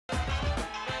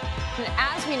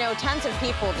As we know, tons of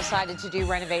people decided to do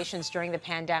renovations during the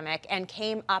pandemic and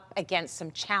came up against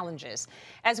some challenges.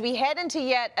 As we head into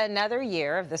yet another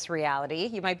year of this reality,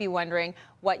 you might be wondering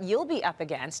what you'll be up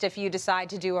against if you decide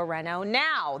to do a reno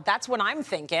now. That's what I'm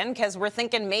thinking, because we're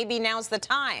thinking maybe now's the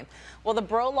time. Well, the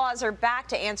Bro Laws are back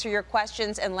to answer your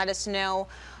questions and let us know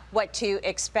what to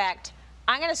expect.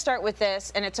 I'm going to start with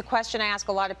this, and it's a question I ask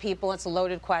a lot of people. It's a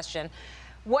loaded question.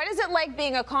 What is it like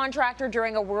being a contractor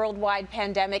during a worldwide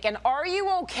pandemic, and are you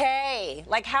okay?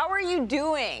 Like, how are you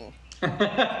doing?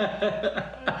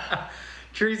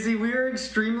 Tracy, we are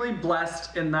extremely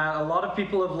blessed in that a lot of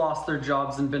people have lost their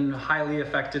jobs and been highly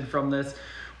affected from this.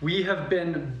 We have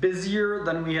been busier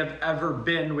than we have ever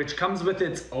been, which comes with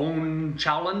its own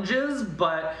challenges,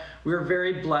 but we're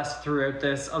very blessed throughout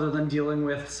this, other than dealing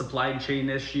with supply chain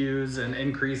issues and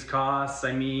increased costs.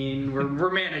 I mean,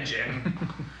 we're managing.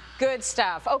 Good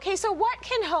stuff. Okay, so what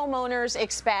can homeowners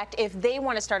expect if they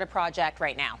want to start a project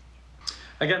right now?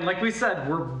 Again, like we said,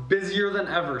 we're busier than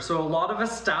ever. So a lot of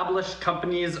established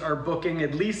companies are booking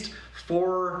at least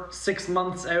 4-6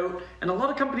 months out, and a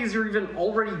lot of companies are even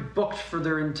already booked for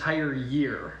their entire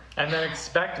year. And then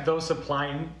expect those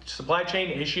supply chain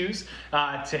issues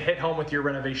to hit home with your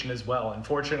renovation as well.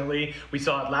 Unfortunately, we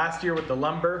saw it last year with the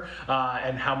lumber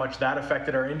and how much that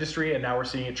affected our industry, and now we're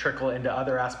seeing it trickle into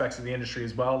other aspects of the industry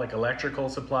as well, like electrical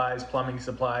supplies, plumbing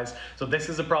supplies. So this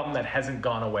is a problem that hasn't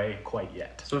gone away quite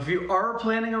yet. So if you are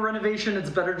planning a renovation, it's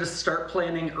better to start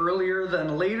planning earlier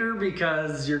than later,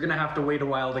 because you're gonna have to wait a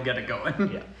while to get it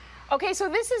going. Yeah. Okay, so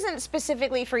this isn't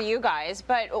specifically for you guys,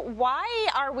 but why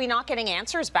are we not getting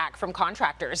answers back from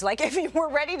contractors? Like, if we're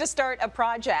ready to start a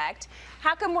project,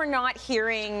 how come we're not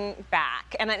hearing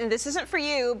back? And this isn't for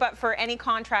you, but for any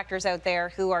contractors out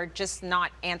there who are just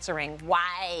not answering.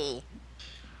 Why?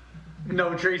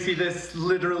 No, Tracy, this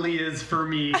literally is for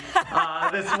me.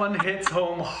 This one hits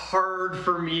home hard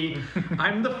for me.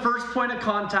 I'm the first point of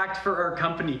contact for our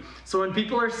company. So when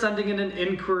people are sending in an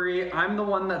inquiry, I'm the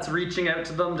one that's reaching out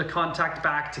to them to contact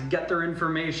back, to get their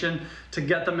information, to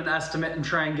get them an estimate and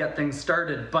try and get things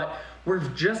started. But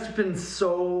we've just been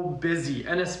so busy,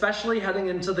 and especially heading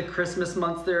into the Christmas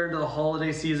months there, into the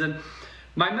holiday season.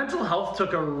 My mental health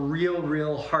took a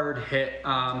real hard hit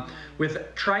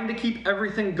with trying to keep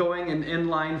everything going and in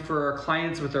line for our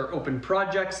clients with our open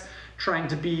projects, trying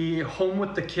to be home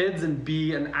with the kids and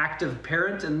be an active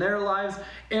parent in their lives,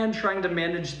 and trying to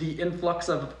manage the influx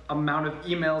of amount of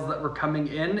emails that were coming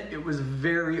in. It was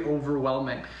very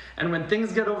overwhelming. And when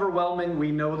things get overwhelming,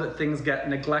 we know that things get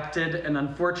neglected, and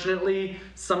unfortunately,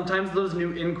 sometimes those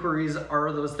new inquiries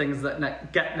are those things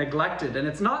that get neglected. And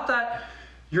it's not that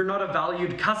you're not a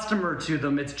valued customer to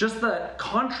them. It's just that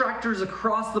contractors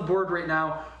across the board right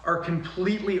now are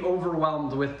completely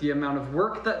overwhelmed with the amount of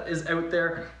work that is out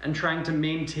there and trying to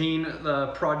maintain the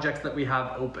projects that we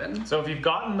have open. So if you've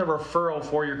gotten the referral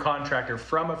for your contractor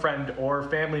from a friend or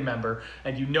family member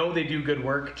and you know they do good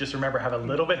work, just remember, have a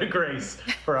little bit of grace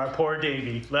for our poor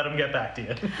Davey. Let him get back to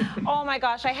you. Oh my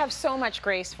gosh, I have so much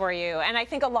grace for you. And I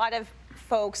think a lot of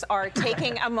folks are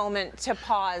taking a moment to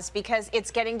pause because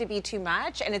it's getting to be too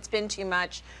much, and it's been too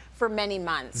much for many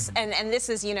months. And this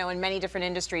is, you know, in many different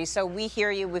industries. So we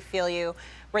hear you, we feel you,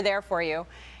 we're there for you.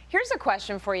 Here's a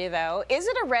question for you, though. Is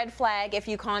it a red flag if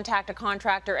you contact a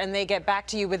contractor and they get back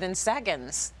to you within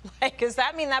seconds? Like, does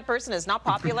that mean that person is not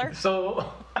popular?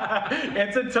 So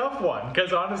it's a tough one,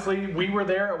 because honestly, we were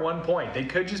there at one point. They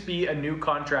could just be a new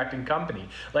contracting company.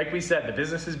 Like we said, the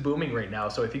business is booming right now,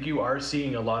 so I think you are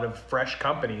seeing a lot of fresh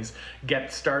companies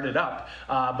get started up.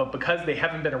 But because they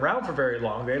haven't been around for very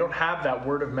long, they don't have that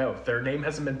word of mouth. Their name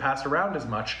hasn't been passed around as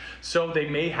much, so they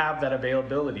may have that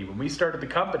availability. When we started the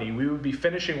company, we would be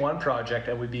finishing one project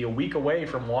and we'd be a week away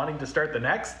from wanting to start the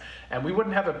next, and we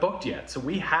wouldn't have it booked yet. So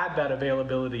we had that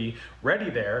availability ready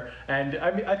there, and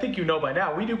I think you know by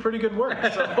now, we do pretty good work.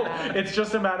 So it's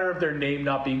just a matter of their name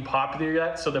not being popular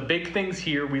yet. So the big things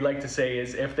here we like to say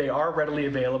is, if they are readily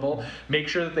available, make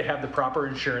sure that they have the proper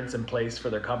insurance in place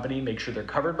for their company, make sure they're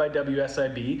covered by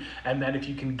WSIB, and then if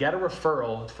you can get a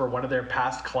referral for one of their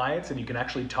past clients and you can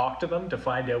actually talk to them to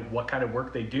find out what kind of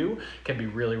work they do, can be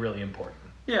really important.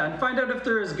 Yeah, and find out if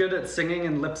they're as good at singing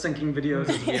and lip syncing videos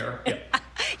as we are. Yeah.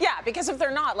 Yeah, because if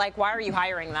they're not, like, why are you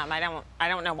hiring them? I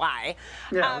don't know why.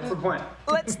 Yeah, that's the point.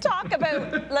 let's talk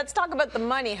about the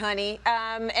money, honey.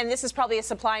 And this is probably a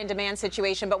supply and demand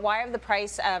situation, but why have the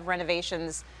price of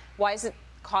renovations, why does it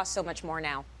cost so much more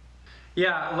now?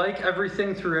 Yeah, like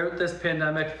everything throughout this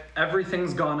pandemic,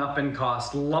 everything's gone up in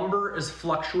cost. Lumber is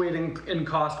fluctuating in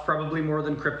cost probably more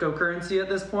than cryptocurrency at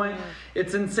this point.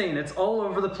 It's insane. It's all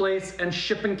over the place, and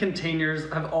shipping containers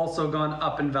have also gone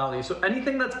up in value. So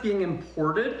anything that's being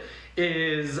imported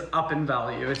is up in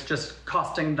value. It's just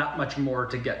costing that much more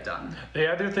to get done.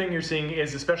 The other thing you're seeing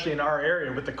is, especially in our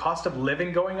area, with the cost of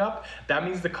living going up, that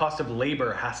means the cost of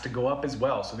labor has to go up as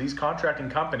well. So these contracting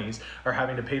companies are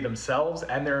having to pay themselves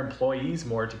and their employees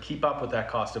more to keep up with that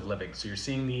cost of living. So you're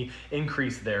seeing the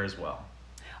increase there as well.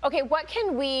 Okay, what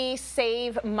can we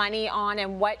save money on,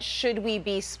 and what should we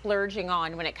be splurging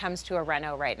on when it comes to a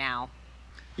reno right now?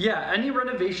 Yeah, any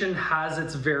renovation has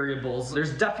its variables.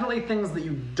 There's definitely things that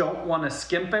you don't want to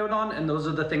skimp out on, and those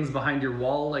are the things behind your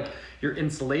wall, like your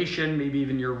insulation, maybe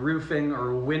even your roofing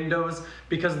or windows,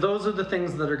 because those are the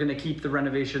things that are going to keep the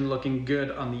renovation looking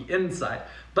good on the inside.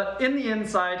 But in the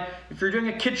inside, if you're doing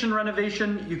a kitchen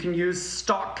renovation, you can use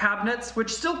stock cabinets,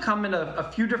 which still come in a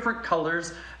few different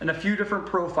colors and a few different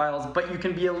profiles, but you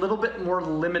can be a little bit more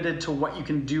limited to what you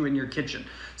can do in your kitchen.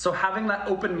 So having that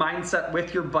open mindset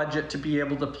with your budget to be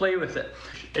able to play with it.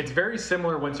 It's very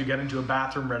similar once you get into a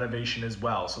bathroom renovation as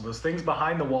well. So those things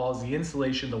behind the walls, the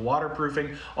insulation, the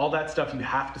waterproofing, all that stuff you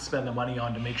have to spend the money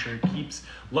on to make sure it keeps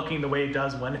looking the way it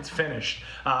does when it's finished.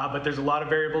 But there's a lot of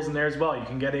variables in there as well. You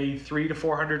can get a $300 to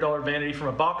 $400 vanity from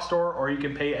a box store, or you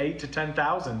can pay $8,000 to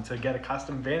 $10,000 to get a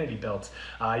custom vanity built.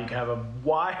 You can have a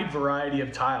wide variety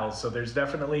of tiles. So there's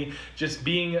definitely just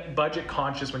being budget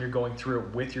conscious when you're going through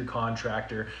it with your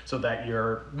contractor, so that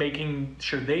you're making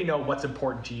sure they know what's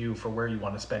important to you for where you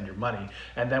want to spend your money.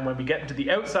 And then when we get into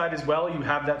the outside as well, you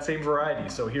have that same variety.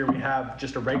 So here we have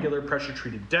just a regular pressure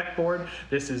treated deck board.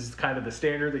 This is kind of the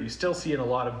standard that you still see in a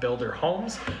lot of builder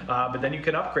homes, but then you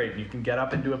can upgrade. You can get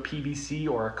up into a PVC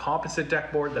or a composite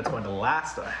deck board that's going to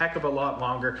last a heck of a lot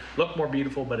longer, look more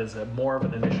beautiful, but is more of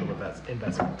an initial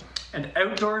investment. And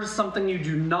outdoors, something you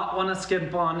do not want to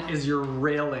skimp on is your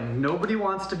railing. Nobody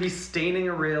wants to be staining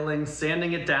a railing,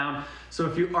 sanding it down. So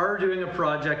if you are doing a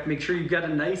project, make sure you get a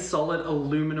nice solid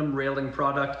aluminum railing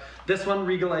product. This one,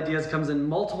 Regal Ideas, comes in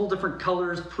multiple different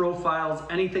colors, profiles,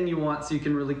 anything you want, so you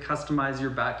can really customize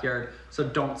your backyard. So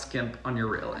don't skimp on your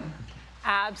railing.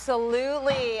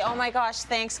 Absolutely. Oh my gosh,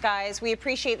 thanks guys. We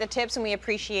appreciate the tips and we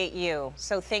appreciate you.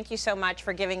 So thank you so much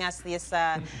for giving us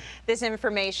this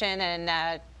information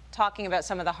and talking about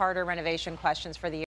some of the harder renovation questions for the year.